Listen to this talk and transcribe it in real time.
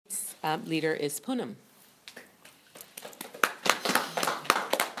leader is Poonam.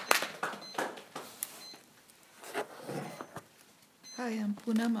 Hi, I'm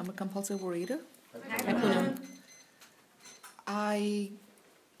Poonam. I'm a compulsive overeater. Hi, Poonam. I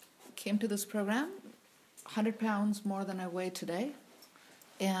came to this program 100 pounds more than I weigh today,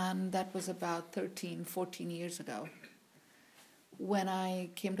 and that was about 13, 14 years ago. When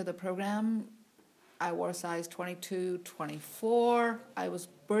I came to the program, I wore a size 22, 24. I was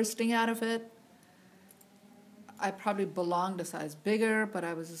bursting out of it. I probably belonged a size bigger, but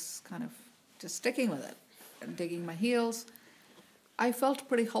I was just kind of just sticking with it and digging my heels. I felt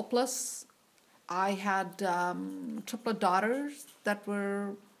pretty hopeless. I had triplet daughters that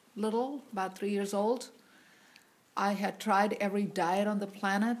were little, about 3 years old. I had tried every diet on the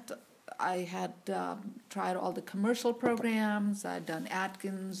planet. I had tried all the commercial programs. I'd done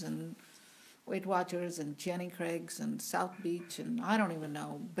Atkins and Weight Watchers and Jenny Craig's and South Beach and I don't even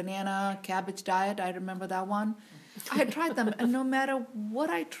know, banana, cabbage diet, I remember that one. I had tried them, and no matter what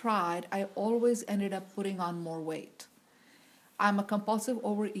I tried, I always ended up putting on more weight. I'm a compulsive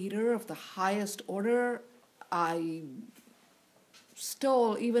overeater of the highest order. I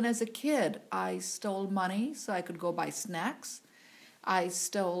stole, even as a kid, I stole money so I could go buy snacks. I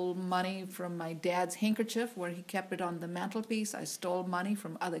stole money from my dad's handkerchief where he kept it on the mantelpiece. I stole money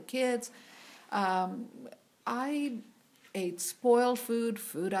from other kids. I ate spoiled food,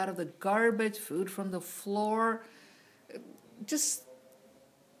 food out of the garbage, food from the floor. Just,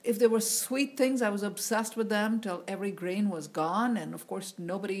 if there were sweet things, I was obsessed with them till every grain was gone. And of course,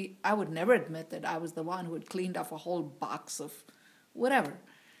 I would never admit that I was the one who had cleaned off a whole box of whatever.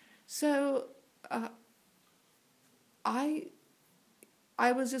 So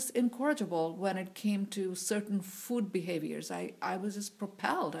I was just incorrigible when it came to certain food behaviors. I was just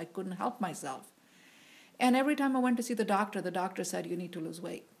propelled. I couldn't help myself. And every time I went to see the doctor said, you need to lose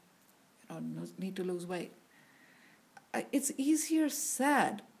weight. Need to lose weight. It's easier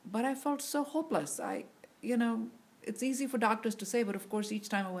said, but I felt so hopeless. It's easy for doctors to say, but of course, each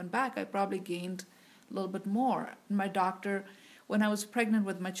time I went back, I probably gained a little bit more. My doctor, when I was pregnant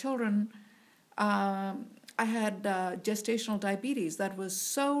with my children, I had gestational diabetes that was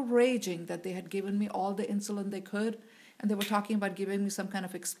so raging that they had given me all the insulin they could, and they were talking about giving me some kind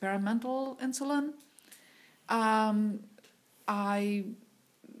of experimental insulin. I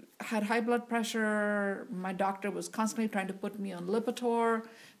had high blood pressure. My doctor was constantly trying to put me on Lipitor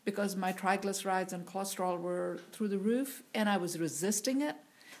because my triglycerides and cholesterol were through the roof, and I was resisting it.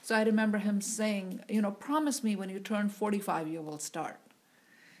 So I remember him saying, promise me when you turn 45 you will start.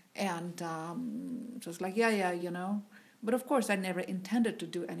 And so it's like, yeah. But of course, I never intended to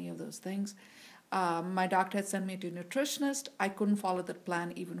do any of those things. My doctor had sent me to a nutritionist. I couldn't follow that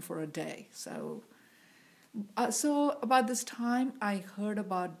plan even for a day. So about this time, I heard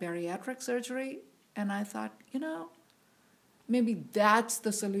about bariatric surgery, and I thought, maybe that's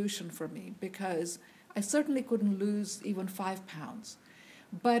the solution for me, because I certainly couldn't lose even 5 pounds.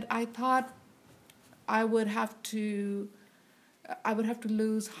 But I thought I would have to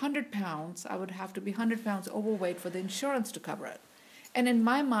lose 100 pounds. I would have to be 100 pounds overweight for the insurance to cover it. And in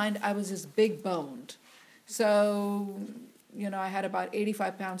my mind, I was just big boned. So, I had about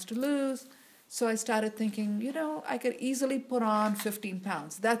 85 pounds to lose. So I started thinking, I could easily put on 15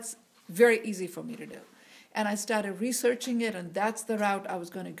 pounds. That's very easy for me to do. And I started researching it, and that's the route I was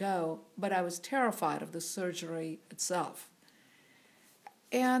going to go. But I was terrified of the surgery itself.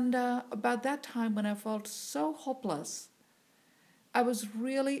 And about that time, when I felt so hopeless, I was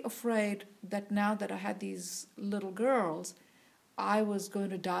really afraid that now that I had these little girls, I was going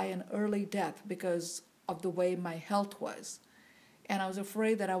to die an early death because of the way my health was. And I was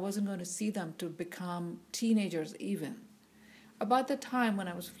afraid that I wasn't going to see them to become teenagers even. About the time when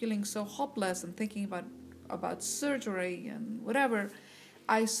I was feeling so hopeless and thinking about surgery and whatever,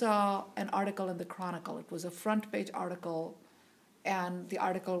 I saw an article in the Chronicle. It was a front page article, and the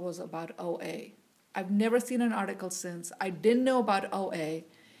article was about OA. I've never seen an article since. I didn't know about OA,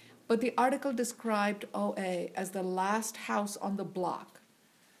 but the article described OA as the last house on the block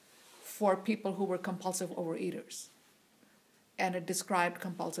for people who were compulsive overeaters. And it described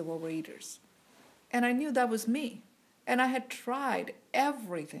compulsive overeaters. And I knew that was me. And I had tried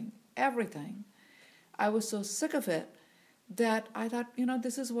everything. I was so sick of it that I thought,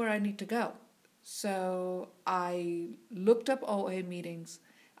 this is where I need to go. So I looked up OA meetings,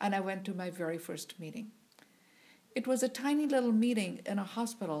 and I went to my very first meeting. It was a tiny little meeting in a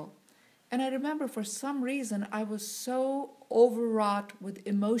hospital, and I remember for some reason I was so overwrought with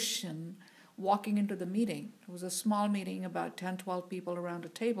emotion walking into the meeting. It was a small meeting, about 10, 12 people around a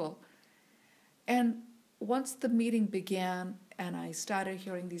table. And once the meeting began and I started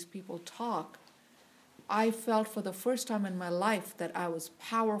hearing these people talk, I felt for the first time in my life that I was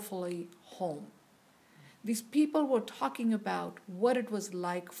powerfully home. These people were talking about what it was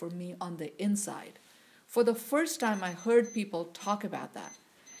like for me on the inside. For the first time, I heard people talk about that.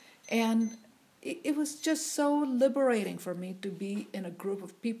 And it was just so liberating for me to be in a group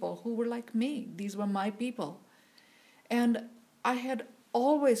of people who were like me. These were my people. And I had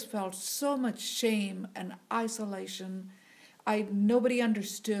always felt so much shame and isolation. Nobody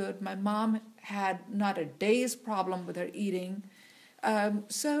understood. My mom had not a day's problem with her eating.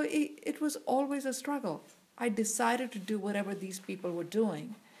 So it was always a struggle. I decided to do whatever these people were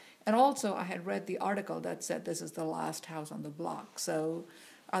doing. And also, I had read the article that said this is the last house on the block. So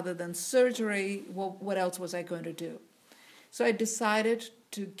other than surgery, what else was I going to do? So I decided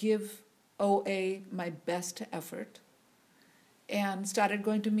to give OA my best effort and started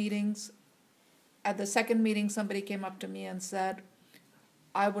going to meetings. At the second meeting, somebody came up to me and said,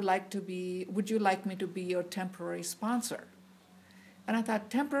 would you like me to be your temporary sponsor? And I thought,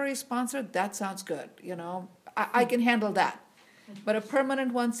 temporary sponsor, that sounds good. I can handle that. But a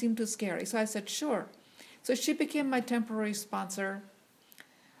permanent one seemed too scary. So I said, sure. So she became my temporary sponsor.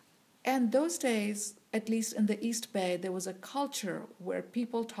 And those days, at least in the East Bay, there was a culture where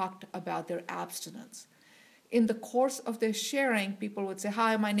people talked about their abstinence. In the course of their sharing, people would say,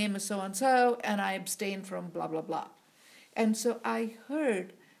 hi, my name is so-and-so, and I abstain from blah, blah, blah. And so I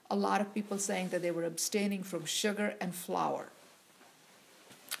heard a lot of people saying that they were abstaining from sugar and flour.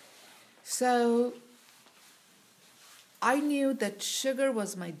 So I knew that sugar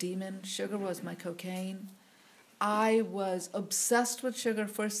was my demon, sugar was my cocaine. I was obsessed with sugar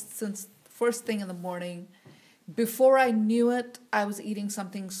first thing in the morning. Before I knew it, I was eating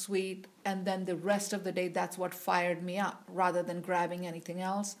something sweet, and then the rest of the day, that's what fired me up, rather than grabbing anything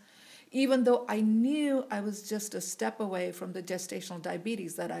else. Even though I knew I was just a step away from the gestational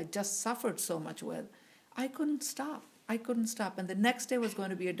diabetes that I just suffered so much with, I couldn't stop. And the next day was going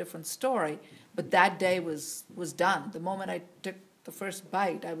to be a different story, but that day was done. The moment I took the first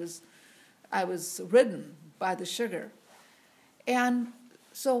bite, I was ridden by the sugar. And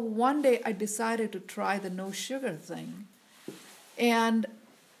so one day I decided to try the no sugar thing. And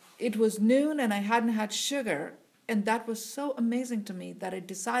it was noon and I hadn't had sugar. And that was so amazing to me that I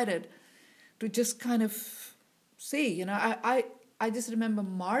decided to just kind of see, I just remember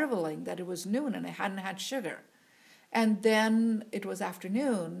marveling that it was noon and I hadn't had sugar. And then it was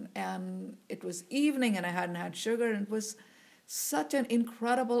afternoon and it was evening and I hadn't had sugar. And it was such an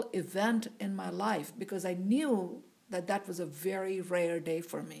incredible event in my life because I knew that was a very rare day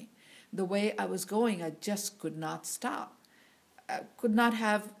for me. The way I was going, I just could not stop. I could not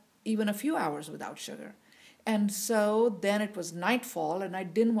have even a few hours without sugar. And so then it was nightfall and I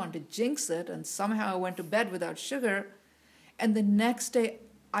didn't want to jinx it, and somehow I went to bed without sugar. And the next day,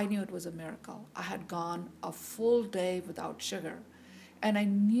 I knew it was a miracle. I had gone a full day without sugar. And I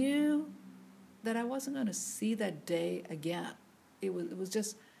knew that I wasn't going to see that day again. It was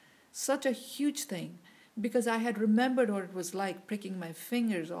just such a huge thing because I had remembered what it was like pricking my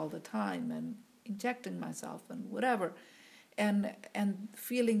fingers all the time and injecting myself and whatever, and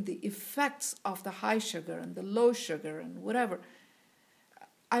feeling the effects of the high sugar and the low sugar and whatever.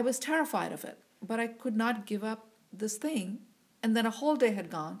 I was terrified of it, but I could not give up this thing. And then a whole day had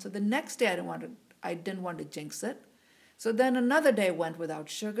gone. So the next day I didn't want to jinx it. So then another day went without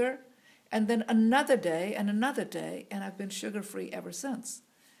sugar, and then another day, and I've been sugar-free ever since.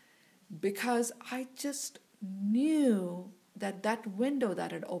 Because I just knew that window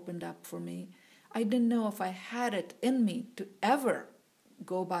that had opened up for me, I didn't know if I had it in me to ever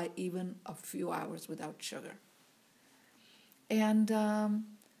go by even a few hours without sugar. And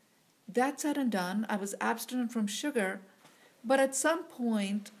that said and done, I was abstinent from sugar. But at some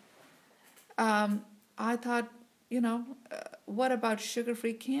point, I thought, what about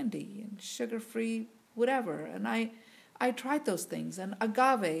sugar-free candy and sugar-free whatever? And I tried those things, and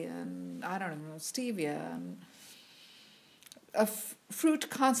agave, and stevia, and fruit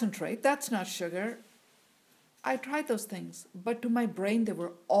concentrate. That's not sugar. I tried those things, but to my brain, they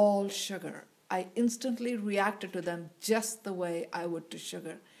were all sugar. I instantly reacted to them just the way I would to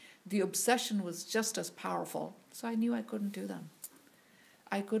sugar. The obsession was just as powerful, so I knew I couldn't do them.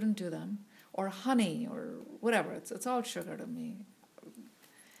 Or honey, or whatever. It's all sugar to me.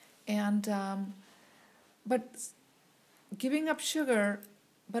 And but giving up sugar,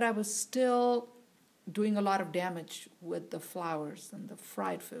 but I was still doing a lot of damage with the flours and the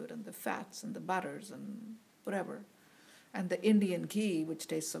fried food and the fats and the butters and whatever, and the Indian ghee, which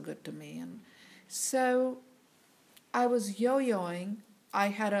tastes so good to me. And so I was yo-yoing. I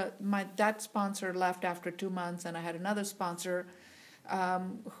had that sponsor left after 2 months, and I had another sponsor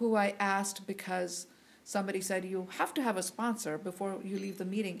who I asked because somebody said, you have to have a sponsor before you leave the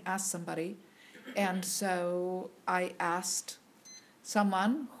meeting, ask somebody. And so I asked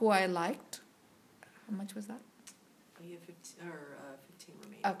someone who I liked. How much was that? You have 15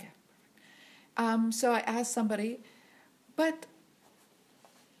 remaining. Okay. So I asked somebody, but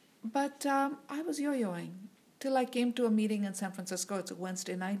I was yo-yoing till I came to a meeting in San Francisco. It's a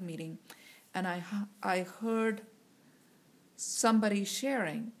Wednesday night meeting, and I heard somebody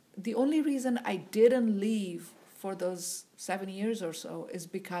sharing. The only reason I didn't leave for those 7 years or so is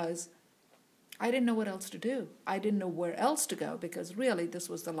because I didn't know what else to do. I didn't know where else to go because really this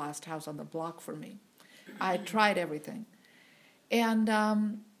was the last house on the block for me. I tried everything. And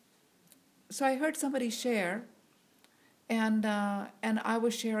so I heard somebody share, and I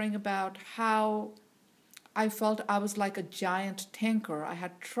was sharing about how I felt I was like a giant tanker. I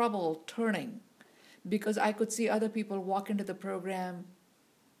had trouble turning because I could see other people walk into the program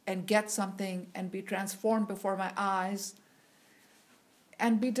and get something and be transformed before my eyes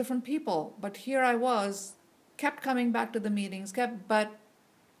and be different people. But here I was, kept coming back to the meetings, but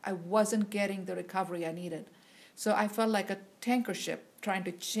I wasn't getting the recovery I needed. So I felt like a tanker ship trying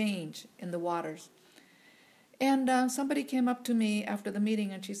to change in the waters. And somebody came up to me after the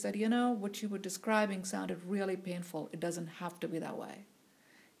meeting and she said, you know, what you were describing sounded really painful. It doesn't have to be that way.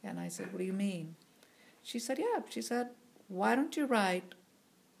 And I said, what do you mean? She said, why don't you write,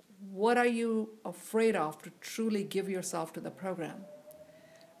 what are you afraid of to truly give yourself to the program?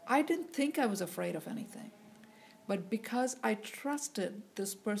 I didn't think I was afraid of anything. But because I trusted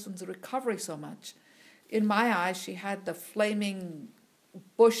this person's recovery so much, in my eyes, she had the flaming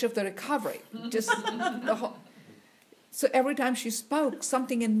bush of the recovery. Just the whole. So every time she spoke,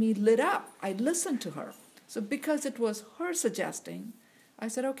 something in me lit up. I listened to her. So because it was her suggesting, I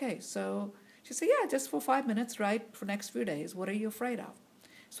said, okay. So she said, just for 5 minutes, write for next few days. What are you afraid of?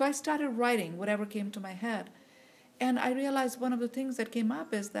 So I started writing whatever came to my head. And I realized one of the things that came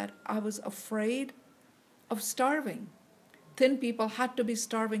up is that I was afraid of starving. Thin people had to be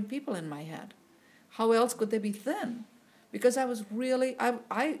starving people in my head. How else could they be thin? Because I was really,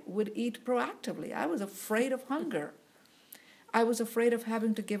 I would eat proactively. I was afraid of hunger. I was afraid of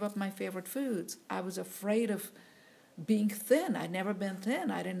having to give up my favorite foods. I was afraid of being thin. I'd never been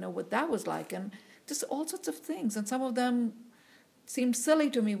thin. I didn't know what that was like. And just all sorts of things. And some of them seemed silly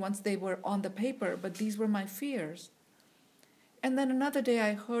to me once they were on the paper, but these were my fears. And then another day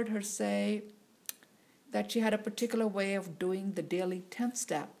I heard her say that she had a particular way of doing the daily 10th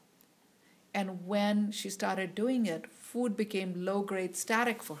step. And when she started doing it, food became low-grade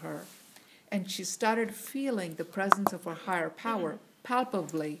static for her. And she started feeling the presence of her higher power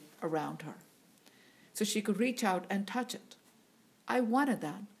palpably around her. So she could reach out and touch it. I wanted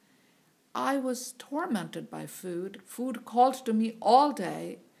that. I was tormented by food. Food called to me all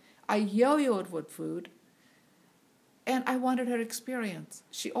day. I yo-yoed with food. And I wanted her experience.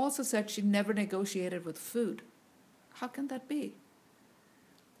 She also said she never negotiated with food. How can that be?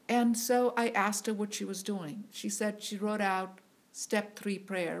 And so I asked her what she was doing. She said she wrote out step 3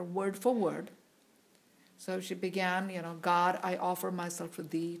 prayer, word for word. So she began, God, I offer myself to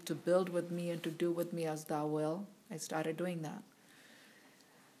thee to build with me and to do with me as thou will. I started doing that.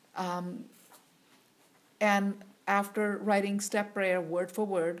 And after writing step prayer, word for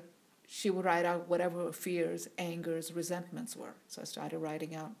word, she would write out whatever her fears, angers, resentments were. So I started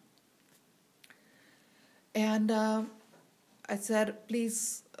writing out. And I said,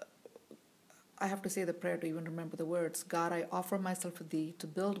 please, I have to say the prayer to even remember the words. God, I offer myself to thee to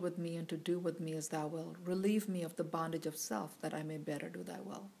build with me and to do with me as thou wilt. Relieve me of the bondage of self that I may better do thy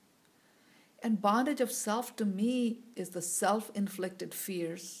will. And bondage of self to me is the self-inflicted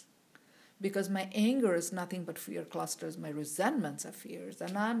fears, because my anger is nothing but fear clusters. My resentments are fears.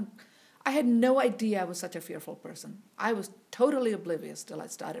 And I had no idea I was such a fearful person. I was totally oblivious till I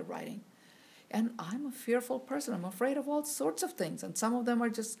started writing. And I'm a fearful person. I'm afraid of all sorts of things. And some of them are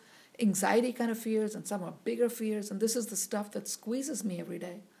just anxiety kind of fears, and some are bigger fears. And this is the stuff that squeezes me every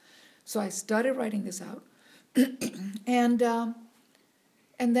day. So I started writing this out.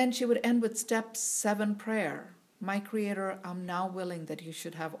 And then she would end with step 7 prayer. My Creator, I'm now willing that you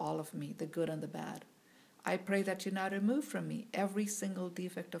should have all of me, the good and the bad. I pray that you now remove from me every single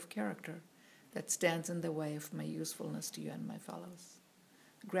defect of character that stands in the way of my usefulness to you and my fellows.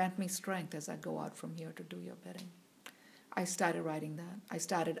 Grant me strength as I go out from here to do your bidding. I started writing that. I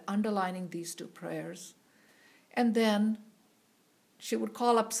started underlining these 2 prayers. And then she would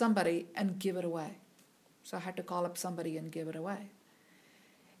call up somebody and give it away. So I had to call up somebody and give it away.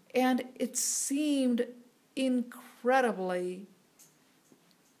 And it seemed incredibly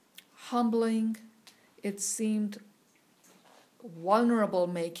humbling. It seemed vulnerable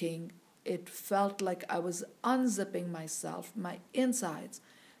making. It felt like I was unzipping myself, my insides,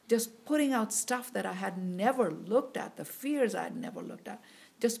 just putting out stuff that I had never looked at, the fears I had never looked at,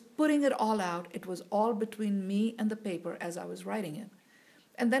 just putting it all out. It was all between me and the paper as I was writing it,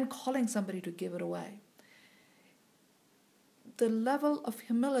 and then calling somebody to give it away. The level of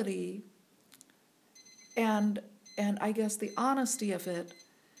humility and I guess the honesty of it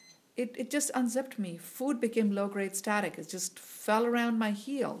just unzipped me. Food became low-grade static. It just fell around my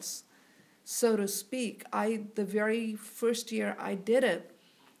heels, so to speak. The very first year I did it,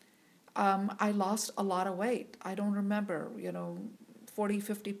 I lost a lot of weight. I don't remember, 40,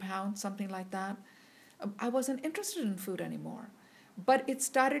 50 pounds, something like that. I wasn't interested in food anymore. But it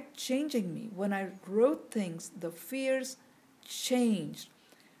started changing me. When I wrote things, the fears changed.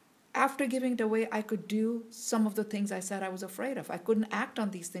 After giving it away, I could do some of the things I said I was afraid of. I couldn't act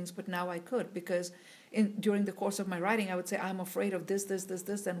on these things, but now I could, because during the course of my writing, I would say, I'm afraid of this,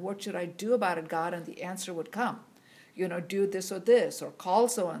 and what should I do about it, God? And the answer would come. Do this, or call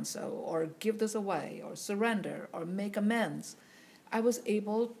so-and-so, or give this away, or surrender, or make amends. I was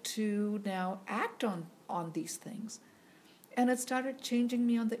able to now act on these things. And it started changing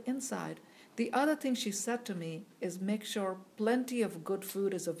me on the inside. The other thing she said to me is make sure plenty of good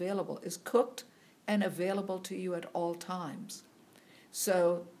food is available, is cooked and available to you at all times.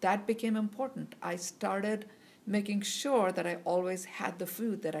 So that became important. I started making sure that I always had the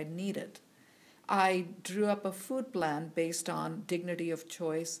food that I needed. I drew up a food plan based on dignity of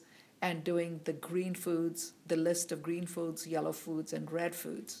choice and doing the green foods, the list of green foods, yellow foods, and red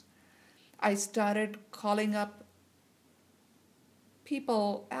foods. I started calling up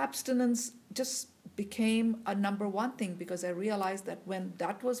people. Abstinence just became a number one thing, because I realized that when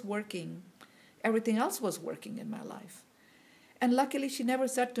that was working, everything else was working in my life. And luckily, she never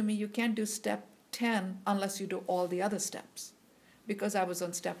said to me, you can't do step 10 unless you do all the other steps, because I was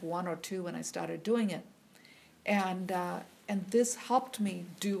on step 1 or 2 when I started doing it. And this helped me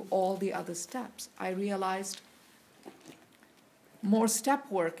do all the other steps. I realized more step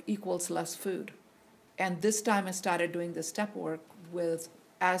work equals less food. And this time I started doing the step work with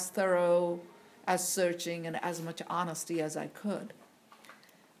as thorough, as searching, and as much honesty as I could.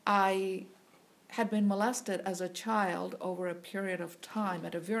 I had been molested as a child over a period of time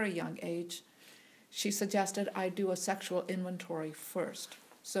at a very young age. She suggested I do a sexual inventory first.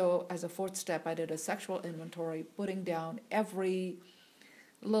 So as a 4th step, I did a sexual inventory, putting down every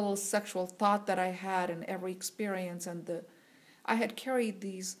little sexual thought that I had and every experience. And I had carried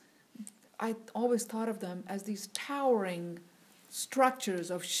these, I always thought of them as these towering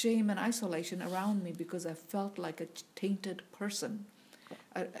structures of shame and isolation around me, because I felt like a tainted person,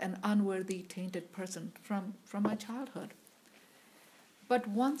 an unworthy, tainted person from my childhood. But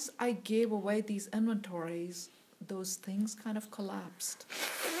once I gave away these inventories, those things kind of collapsed,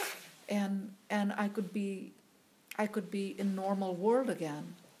 and I could be in normal world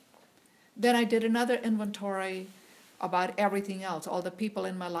again. Then I did another inventory about everything else, all the people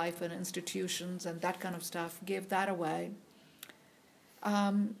in my life and institutions and that kind of stuff, gave that away.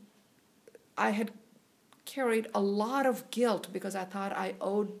 I had carried a lot of guilt because I thought I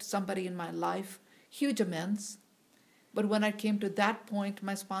owed somebody in my life huge amends. But when I came to that point,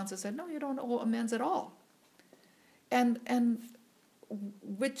 my sponsor said, no, you don't owe amends at all. And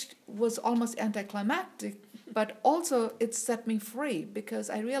which was almost anticlimactic, but also it set me free,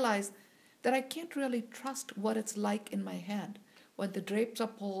 because I realized that I can't really trust what it's like in my head. When the drapes are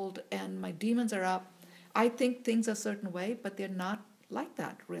pulled and my demons are up, I think things a certain way, but they're not like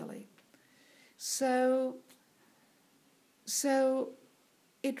that, really. So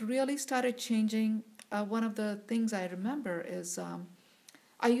it really started changing. One of the things I remember is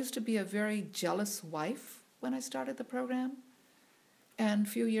I used to be a very jealous wife when I started the program. And a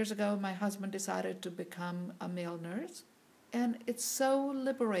few years ago, my husband decided to become a male nurse. And it's so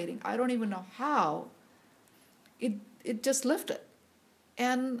liberating. I don't even know how. It just lifted.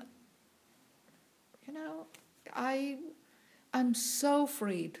 And, I'm so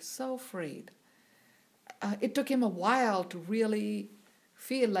freed, so freed. It took him a while to really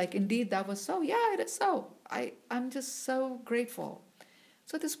feel like, indeed, that was so. Yeah, it is so. I'm just so grateful.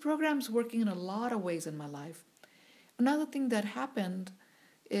 So this program's working in a lot of ways in my life. Another thing that happened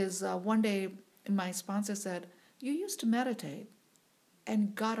is one day my sponsor said, you used to meditate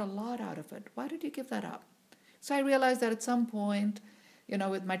and got a lot out of it. Why did you give that up? So I realized that at some point,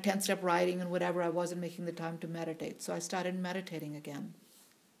 with my 10-step writing and whatever, I wasn't making the time to meditate. So I started meditating again.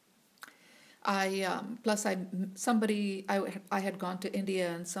 I had gone to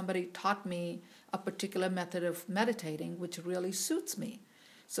India, and somebody taught me a particular method of meditating which really suits me.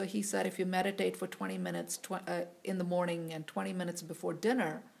 So he said if you meditate for 20 minutes in the morning and 20 minutes before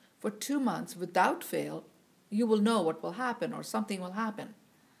dinner for 2 months without fail, you will know what will happen or something will happen.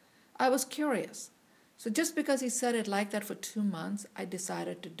 I was curious. So just because he said it like that for 2 months, I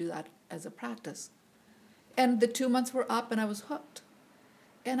decided to do that as a practice. And the 2 months were up and I was hooked.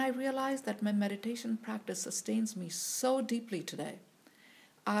 And I realized that my meditation practice sustains me so deeply today.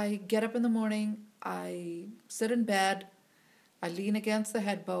 I get up in the morning, I sit in bed, I lean against the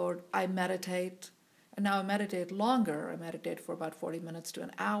headboard, I meditate, and now I meditate longer. I meditate for about 40 minutes to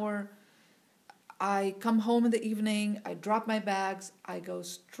an hour. I come home in the evening, I drop my bags, I go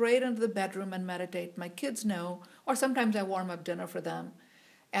straight into the bedroom and meditate. My kids know, or sometimes I warm up dinner for them,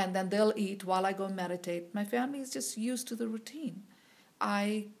 and then they'll eat while I go meditate. My family is just used to the routine.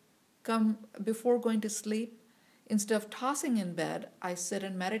 I come, before going to sleep, instead of tossing in bed, I sit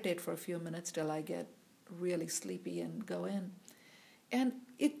and meditate for a few minutes till I get really sleepy and go in. And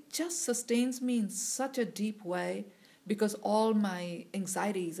it just sustains me in such a deep way because all my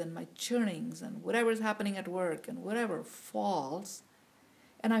anxieties and my churnings and whatever is happening at work and whatever falls,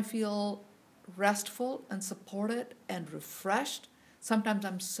 and I feel restful and supported and refreshed. Sometimes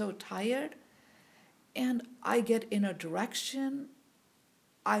I'm so tired, and I get inner direction.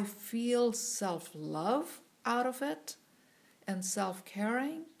 I feel self-love out of it and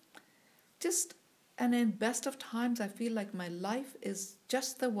self-caring. And in best of times, I feel like my life is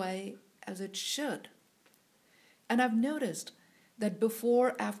just the way as it should. And I've noticed that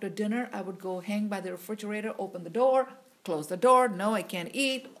before, after dinner, I would go hang by the refrigerator, open the door, close the door. No, I can't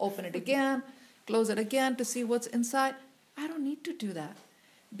eat. Open it again, close it again to see what's inside. I don't need to do that.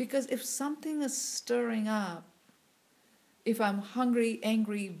 Because if something is stirring up, if I'm hungry,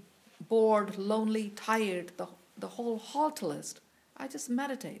 angry, bored, lonely, tired, the whole halt list, I just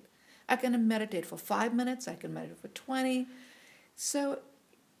meditate. I can meditate for 5 minutes, I can meditate for 20. So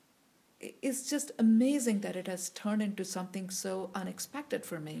it's just amazing that it has turned into something so unexpected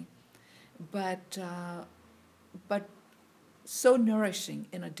for me, but so nourishing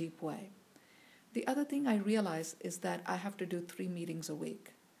in a deep way. The other thing I realize is that I have to do 3 meetings a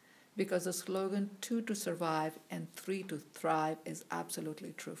week because the slogan 2 to survive and 3 to thrive is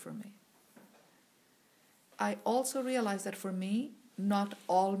absolutely true for me. I also realize that for me, not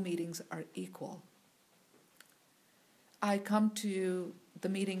all meetings are equal. I come to the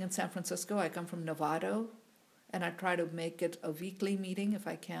meeting in San Francisco, I come from Novato, and I try to make it a weekly meeting if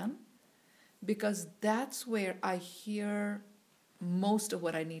I can, because that's where I hear most of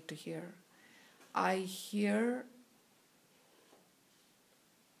what I need to hear. I hear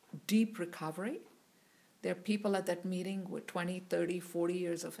deep recovery. There are people at that meeting with 20, 30, 40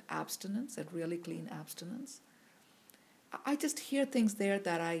 years of abstinence, and really clean abstinence. I just hear things there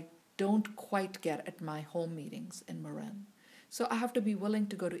that I don't quite get at my home meetings in Marin. So I have to be willing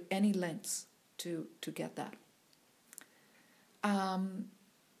to go to any lengths to get that. And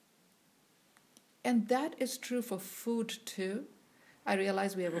that is true for food too. I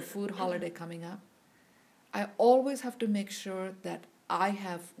realize we have a food holiday coming up. I always have to make sure that I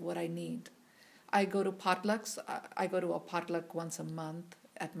have what I need. I go to potlucks. I go to a potluck once a month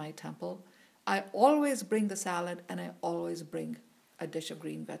at my temple. I always bring the salad and I always bring a dish of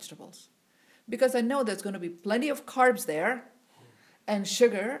green vegetables because I know there's going to be plenty of carbs there and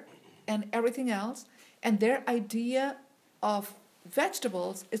sugar and everything else. And their idea of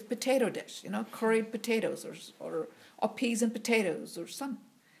vegetables is potato dish, curried potatoes or peas and potatoes or some.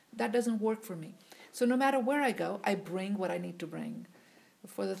 That doesn't work for me. So no matter where I go, I bring what I need to bring.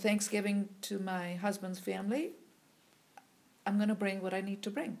 For the Thanksgiving to my husband's family, I'm going to bring what I need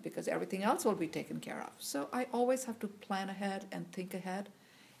to bring because everything else will be taken care of. So I always have to plan ahead and think ahead,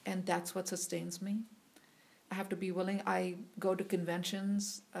 and that's what sustains me. I have to be willing. I go to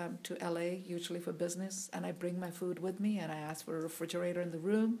conventions to LA, usually for business, and I bring my food with me, and I ask for a refrigerator in the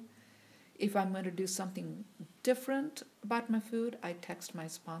room. If I'm going to do something different about my food, I text my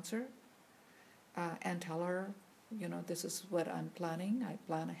sponsor and tell her, this is what I'm planning. I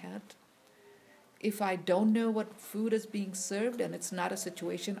plan ahead. If I don't know what food is being served and it's not a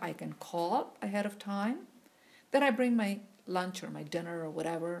situation I can call ahead of time, then I bring my lunch or my dinner or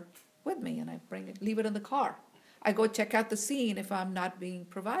whatever with me and I leave it in the car. I go check out the scene if I'm not being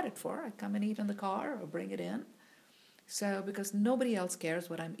provided for. I come and eat in the car or bring it in. So because nobody else cares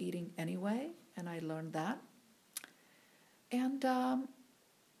what I'm eating anyway, and I learned that. And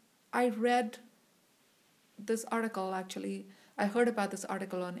I read this article, actually. I heard about this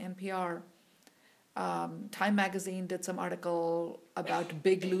article on NPR. Time magazine did some article about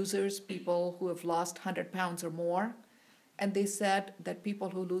big losers, people who have lost 100 pounds or more. And they said that people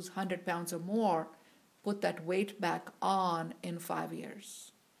who lose 100 pounds or more put that weight back on in 5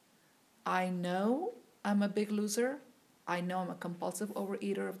 years. I know I'm a big loser. I know I'm a compulsive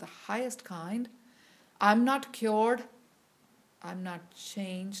overeater of the highest kind. I'm not cured. I'm not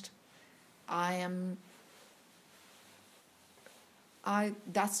changed.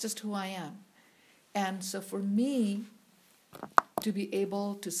 That's just who I am. And so for me to be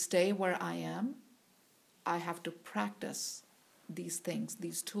able to stay where I am, I have to practice these things,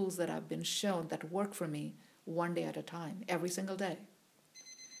 these tools that I've been shown that work for me one day at a time, every single day.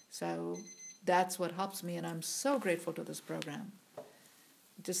 So that's what helps me, and I'm so grateful to this program.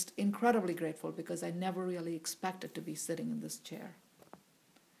 Just incredibly grateful, because I never really expected to be sitting in this chair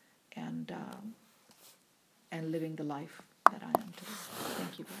and living the life that I am today.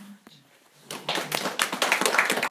 Thank you very much.